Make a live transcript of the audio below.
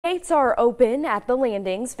Gates are open at the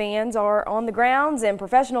landings. Fans are on the grounds, and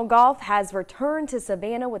professional golf has returned to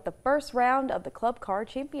Savannah with the first round of the Club Car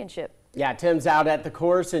Championship. Yeah, Tim's out at the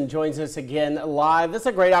course and joins us again live. This is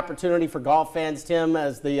a great opportunity for golf fans, Tim,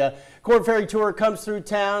 as the Korn Ferry Tour comes through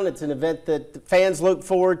town. It's an event that fans look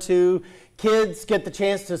forward to. Kids get the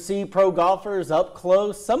chance to see pro golfers up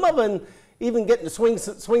close. Some of them even getting to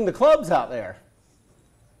swing the clubs out there.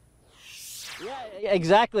 Yeah,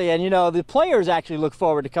 exactly. And, you know, the players actually look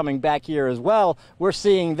forward to coming back here as well. We're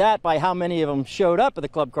seeing that by how many of them showed up at the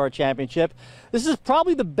Club Car Championship. This is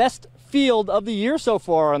probably the best field of the year so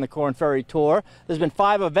far on the Korn Ferry Tour. There's been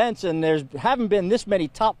 5 events, and there haven't been this many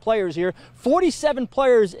top players here. 47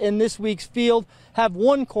 players in this week's field have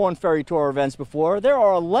won Korn Ferry Tour events before. There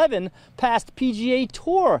are 11 past PGA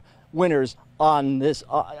Tour winners on this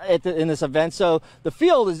in this event, so the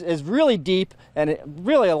field is really deep, and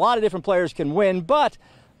really a lot of different players can win. But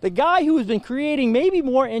the guy who has been creating maybe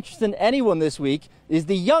more interest than anyone this week is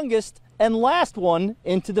the youngest and last one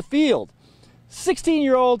into the field.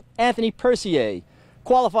 16-year-old Anthony Percier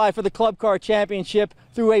qualified for the Club Car Championship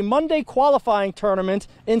through a Monday qualifying tournament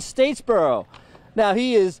in Statesboro. Now,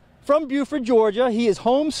 he is from Buford, Georgia. He is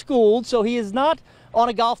homeschooled, so he is not on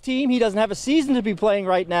a golf team. He doesn't have a season to be playing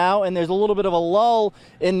right now, and there's a little bit of a lull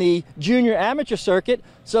in the junior amateur circuit.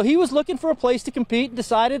 So he was looking for a place to compete and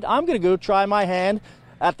decided, I'm going to go try my hand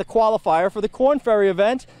at the qualifier for the Korn Ferry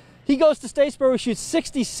event. He goes to Statesboro, shoots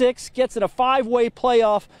 66, gets in a 5-way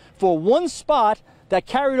playoff for one spot that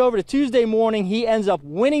carried over to Tuesday morning. He ends up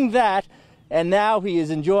winning that, and now he is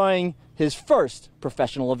enjoying his first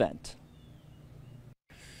professional event.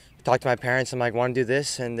 Talked to my parents, I'm like, want to do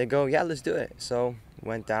this? And they go, yeah, let's do it. So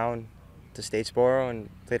went down to Statesboro and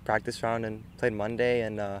played practice round and played Monday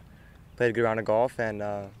and played a good round of golf and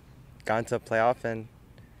got into a playoff, and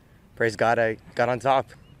praise God I got on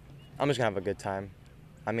top. I'm just going to have a good time.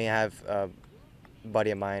 I mean, I have a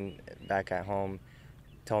buddy of mine back at home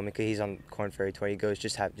told me, because he's on Korn Ferry Tour, he goes,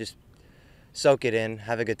 just soak it in,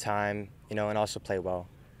 have a good time, you know, and also play well.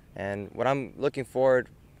 And what I'm looking forward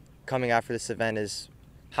coming after this event is,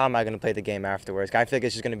 how am I going to play the game afterwards? I feel like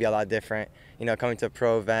it's just going to be a lot different, you know, coming to a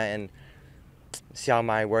pro event and see how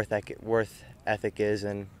my worth ethic is,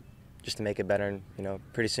 and just to make it better, and, you know,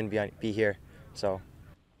 pretty soon be here. So.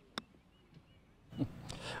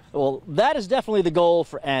 Well, that is definitely the goal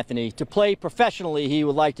for Anthony, to play professionally. He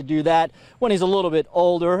would like to do that when he's a little bit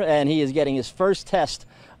older, and he is getting his first test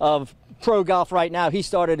of pro golf right now. He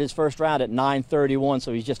started his first round at 9:31,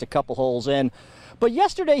 so he's just a couple holes in. But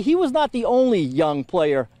yesterday, he was not the only young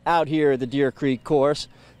player out here at the Deer Creek course.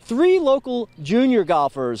 3 local junior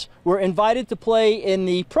golfers were invited to play in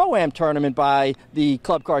the Pro-Am tournament by the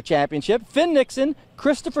Club Car Championship. Finn Nixon,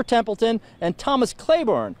 Christopher Templeton, and Thomas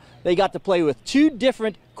Claiborne. They got to play with 2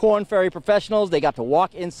 different Korn Ferry professionals. They got to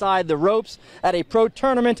walk inside the ropes at a pro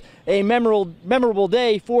tournament, a memorable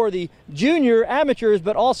day for the junior amateurs,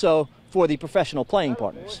 but also for the professional playing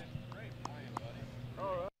partners.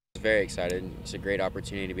 Very excited. It's a great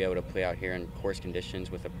opportunity to be able to play out here in course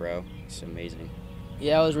conditions with a pro. It's amazing.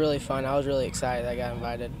 Yeah, it was really fun. I was really excited I got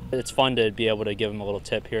invited. It's fun to be able to give them a little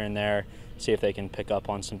tip here and there, see if they can pick up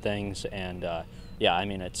on some things, and yeah, I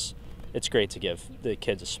mean, it's great to give the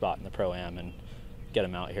kids a spot in the Pro-Am and get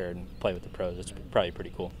them out here and play with the pros. It's probably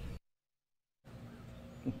pretty cool.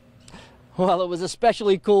 Well, it was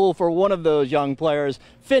especially cool for one of those young players.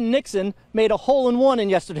 Finn Nixon made a hole-in-one in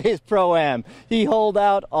yesterday's Pro-Am. He holed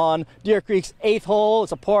out on Deer Creek's 8th hole.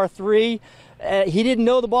 It's a par 3. He didn't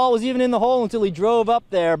know the ball was even in the hole until he drove up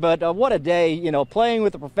there, but what a day, you know, playing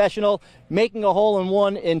with a professional, making a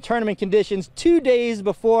hole-in-one in tournament conditions 2 days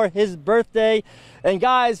before his birthday. And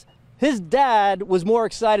guys, his dad was more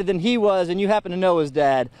excited than he was, and you happen to know his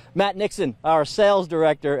dad, Matt Nixon, our sales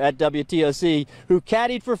director at WTOC, who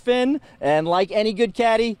caddied for Finn, and like any good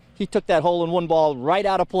caddy, he took that hole-in-one ball right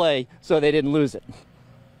out of play so they didn't lose it.